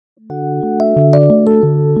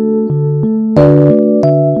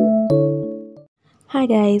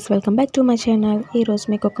Hi guys, welcome back to my channel. ఈరోజు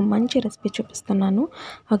మీకు ఒక మంచి రెసిపీ చూపిస్తున్నాను.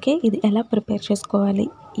 ఓకే, ఇది ఎలా ప్రిపేర్ చేసుకోవాలి,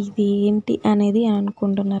 ఇది ఏంటి అనేది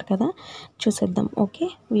అనుకుంటున్నారు కదా, చూసేద్దాం. ఓకే,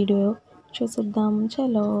 వీడియో చూసేద్దాం.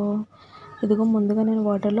 చలో, ఇదిగో ముందుగా నేను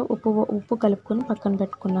వాటర్లో ఉప్పు కలుపుకొని పక్కన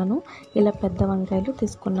పెట్టుకున్నాను. ఇలా పెద్ద వంకాయలు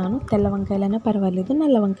తీసుకున్నాను. తెల్ల వంకాయలైనా పర్వాలేదు,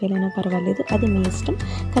 నల్ల వంకాయలైనా పర్వాలేదు, అది మీ ఇష్టం,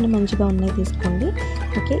 కానీ మంచిగా ఉన్నాయి తీసుకోండి.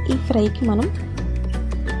 ఓకే, ఈ ఫ్రైకి మనం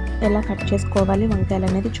ఎలా కట్ చేసుకోవాలి వంకాయలు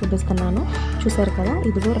అనేది చూపిస్తున్నాను. చూసారు కదా,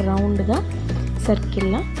 ఇదిగో రౌండ్గా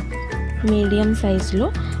సర్కిల్లా మీడియం సైజులో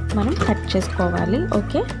మనం కట్ చేసుకోవాలి.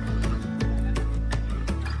 ఓకే,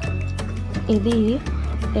 ఇది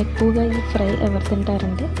ఎక్కువగా ఈ ఫ్రై ఎవరు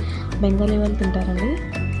తింటారంటే బెంగాలీ వాళ్ళు తింటారండి.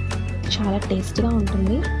 చాలా టేస్ట్గా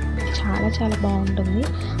ఉంటుంది, చాలా చాలా బాగుంటుంది.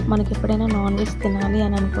 మనకి ఎప్పుడైనా నాన్ వెజ్ తినాలి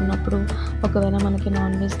అని అనుకున్నప్పుడు, ఒకవేళ మనకి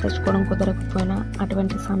నాన్ వెజ్ తెచ్చుకోవడం కుదరకపోయినా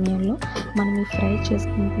అటువంటి సమయంలో మనం ఈ ఫ్రై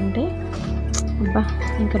చేసుకుంటుంటే అబ్బా,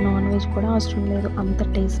 ఇంకా నాన్ వెజ్ కూడా అవసరం లేదు, అంత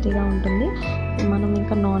టేస్టీగా ఉంటుంది. మనం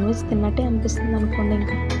ఇంకా నాన్ వెజ్ తిన్నట్టే అనిపిస్తుంది అనుకోండి,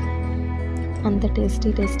 ఇంకా అంత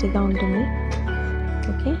టేస్టీగా ఉంటుంది.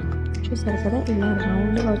 ఓకే, చూసారు కదా, ఇలా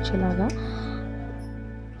రౌండ్గా వచ్చేలాగా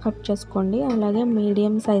కట్ చేసుకోండి. అలాగే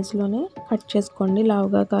మీడియం సైజులోనే కట్ చేసుకోండి,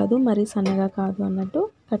 లావుగా కాదు మరీ సన్నగా కాదు అన్నట్టు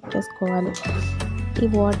కట్ చేసుకోవాలి. ఈ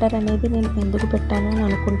వాటర్ అనేది నేను ఎందుకు పెట్టాను అని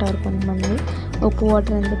అనుకుంటారు కొంతమంది, ఉప్పు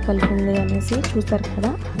వాటర్ ఎందుకు కలిపింది అనేసి. చూసారు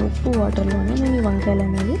కదా, ఉప్పు వాటర్లోనే నేను ఈ వంకాయలు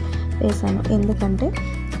అనేవి వేసాను. ఎందుకంటే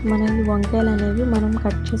మన ఈ వంకాయలు అనేవి మనం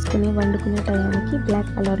కట్ చేసుకుని వండుకునే టైంకి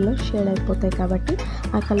బ్లాక్ కలర్లో షేడ్ అయిపోతాయి, కాబట్టి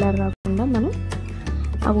ఆ కలర్ రాకుండా మనం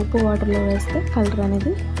ఆ ఉప్పు వాటర్లో వేస్తే కలర్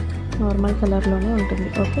అనేది నార్మల్ కలర్లోనే ఉంటుంది.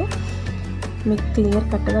 ఓకే, మీకు క్లియర్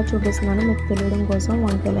కట్గా చూపిస్తున్నాను, మీకు తెలియడం కోసం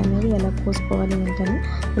వంకాయలు అనేవి ఎలా కోసుకోవాలి ఏంటని.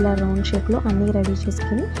 ఇలా రౌండ్ షేప్లో అన్నీ రెడీ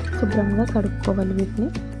చేసుకుని శుభ్రంగా కడుక్కోవాలి వీటిని.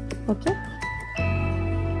 ఓకే,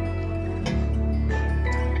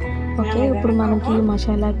 ఇప్పుడు మనకి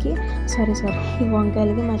మసాలాకి ఈ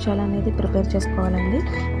వంకాయలకి మసాలా అనేది ప్రిపేర్ చేసుకోవాలండి.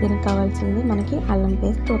 దీనికి కావాల్సింది మనకి అల్లం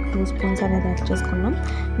పేస్ట్ ఒక 2 స్పూన్స్ అనేది యాడ్ చేసుకున్నాం.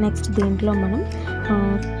 నెక్స్ట్ దీంట్లో మనం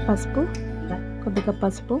కొద్దిగా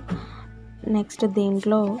పసుపు, నెక్స్ట్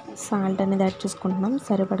దీంట్లో సాల్ట్ అనేది యాడ్ చేసుకుంటున్నాం.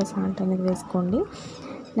 సరిపడా సాల్ట్ అనేది వేసుకోండి.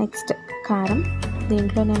 నెక్స్ట్ కారం,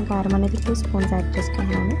 దీంట్లో నేను కారం అనేది 2 స్పూన్స్ యాడ్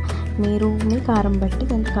చేసుకున్నాను. మీరు మీ కారం బట్టి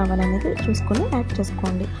ఎంత కావాలనేది చూసుకొని యాడ్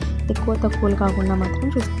చేసుకోండి, ఎక్కువ తక్కువలు కాకుండా మాత్రం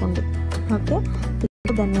చూసుకోండి. ఓకే,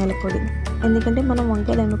 ధనియాల పొడి, ఎందుకంటే మనం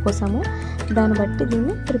వంకాయలు ఎన్ని కోసామో దాన్ని బట్టి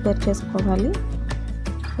దీన్ని ప్రిపేర్ చేసుకోవాలి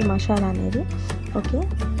ఈ మసాలా అనేది. ఓకే,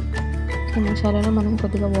 ఈ మసాలాలో మనం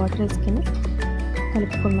కొద్దిగా వాటర్ వేసుకొని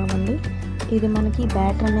కలుపుకున్నామండి. ఇది మనకి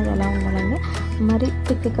బ్యాటర్ అనేది ఎలా ఉండాలంటే మరీ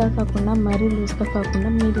థిక్గా కాకుండా మరీ లూజ్గా కాకుండా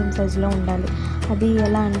మీడియం సైజులో ఉండాలి. అది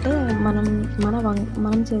ఎలా అంటే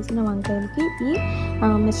మనం చేసిన వంకాయలకి ఈ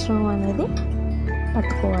మిశ్రమం అనేది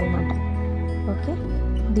పట్టుకోవాలన్నమాట. ఓకే,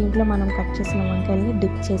 దీంట్లో మనం కట్ చేసిన వంకాయలని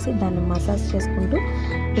డిప్ చేసి దాన్ని మసాజ్ చేసుకుంటూ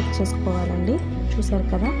డిప్ చేసుకోవాలండి. చూసారు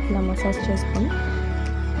కదా, ఇలా మసాజ్ చేసుకొని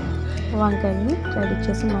వంకాయలని రెడీ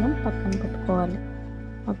చేసి మనం పక్కన పెట్టుకోవాలి.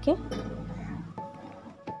 ఓకే,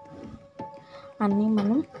 అన్నీ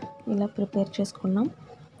మనం ఇలా ప్రిపేర్ చేసుకున్నాం.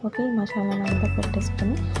 ఓకే, ఈ మసాలాను అంతా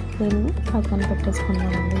పెట్టేసుకొని దీన్ని పక్కన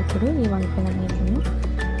పెట్టేసుకున్నామండి. ఇప్పుడు ఈ వంకాయలు అనేటివి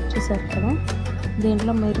చూసారు కదా,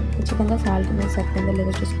 దీంట్లో మీరు ఖచ్చితంగా సాల్ట్ అనేది సరిపోయిందో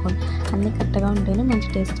లేదో చూసుకోండి. అన్నీ కరెక్ట్గా ఉంటేనే మంచి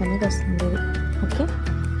టేస్ట్ అనేది వస్తుంది. ఓకే,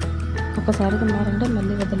 ఒకసారి తిన్నారంటే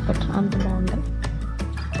మళ్ళీ వదిలిపెట్టరు, అంత బాగుంటాయి.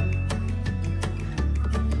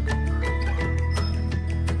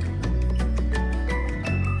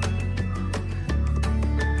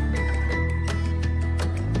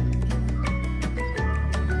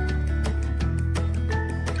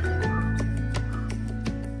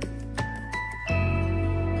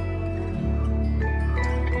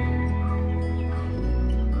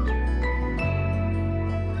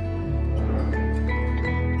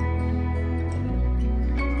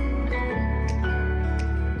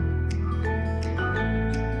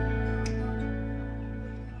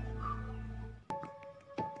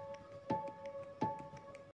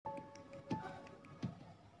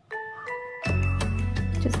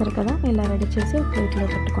 చూసారు కదా, ఇలా రెడీ చేసి ప్లేట్లో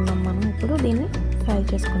పెట్టుకున్నాం. మనం ఇప్పుడు దీన్ని ఫ్రై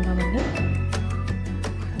చేసుకుందామండి.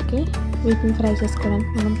 ఓకే, వీటిని ఫ్రై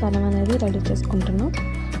చేసుకోవడానికి మనం పెనం అనేది రెడీ చేసుకుంటున్నాం.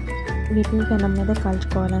 వీటిని పెనం మీద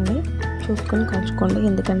కాల్చుకోవాలండి, చూసుకొని కాల్చుకోండి,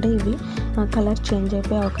 ఎందుకంటే ఇవి కలర్ చేంజ్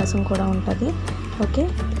అయిపోయే అవకాశం కూడా ఉంటుంది. ఓకే,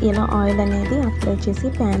 ఇలా ఆయిల్ అనేది అప్లై చేసి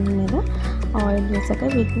ప్యాన్ మీద ఆయిల్ వేసాక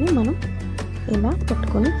వీటిని మనం ఇలా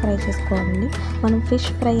పెట్టుకొని ఫ్రై చేసుకోవాలండి. మనం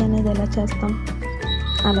ఫిష్ ఫ్రై అనేది ఎలా చేస్తాం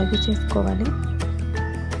అలాగే చేసుకోవాలి.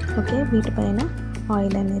 ఓకే, వీటిపైన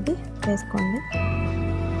ఆయిల్ అనేది వేసుకోండి.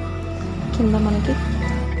 కింద మనకి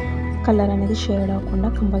కలర్ అనేది షేడ్ అవ్వకుండా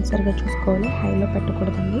కంపల్సరీగా చూసుకోవాలి, హైలో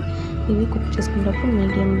పెట్టకూడదండి. ఇవి కుక్ చేసుకునేటప్పుడు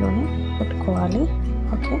మీడియంలోనే పెట్టుకోవాలి.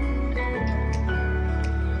 ఓకే,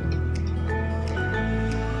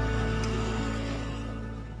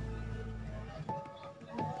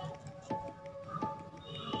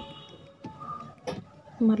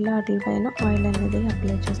 మరలా వాటిపైన ఆయిల్ అనేది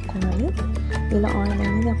అప్లై చేసుకోవాలి. ఇలా ఆయిల్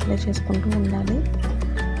అనేది అప్లై చేసుకుంటూ ఉండాలి.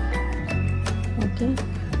 ఓకే,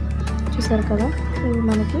 చూసారు కదా, ఇవి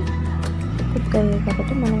మనకి కుక్ అయ్యాయి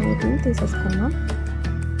కాబట్టి మనం వీటిని తీసేసుకుందాం.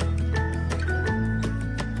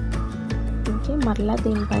 ఓకే, మరలా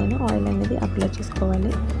దీనిపైన ఆయిల్ అనేది అప్లై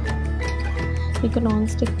చేసుకోవాలి. మీకు నాన్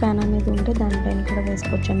స్టిక్ ప్యాన్ అనేది ఉంటే దానిపైన కూడా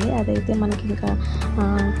వేసుకోవచ్చండి. అదైతే మనకి ఇంకా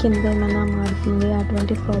కింద ఏమైనా మారుతుంది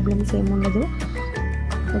అటువంటి ప్రాబ్లమ్స్ ఏముండదు.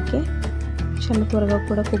 ఓకే, చాలా త్వరగా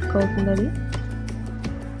కూడా కుక్ అవుతుంది అది.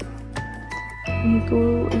 మీకు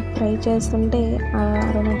ఫ్రై చేస్తుంటే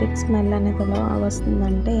అరోమాటిక్ స్మెల్ అనేది ఎలా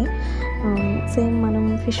వస్తుందంటే సేమ్ మనం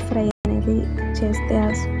ఫిష్ ఫ్రై అనేది చేస్తే ఆ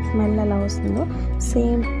స్మెల్ ఎలా వస్తుందో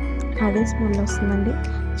సేమ్ అదే స్మెల్ వస్తుందండి.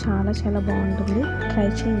 చాలా చాలా బాగుంటుంది. ట్రై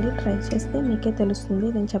చేయండి. ట్రై చేస్తే మీకే తెలుస్తుంది.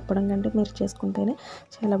 నేను చెప్పడం కంటే మీరు చేసుకుంటేనే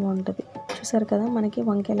చాలా బాగుంటుంది. చూసారు కదా మనకి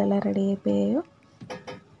వంకాయలు ఎలా రెడీ అయిపోయాయో.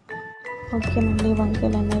 ఓకేనండి,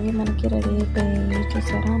 వంకాయలు అనేవి మనకి రెడీ అయిపోయాయి.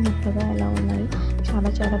 చూసారా మెత్తగా ఎలా ఉన్నాయి. చాలా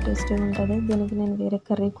చాలా టేస్టీగా ఉంటుంది. దీనికి నేను వేరే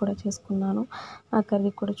కర్రీ కూడా చేసుకున్నాను. ఆ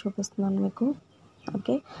కర్రీ కూడా చూపిస్తున్నాను మీకు.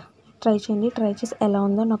 ఓకే, ట్రై చేయండి. ట్రై చేసి ఎలా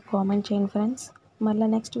ఉందో నాకు కామెంట్ చేయండి ఫ్రెండ్స్. మళ్ళీ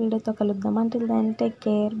నెక్స్ట్ వీడియోతో కలుద్దాం. Until then take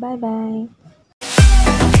care. Bye bye.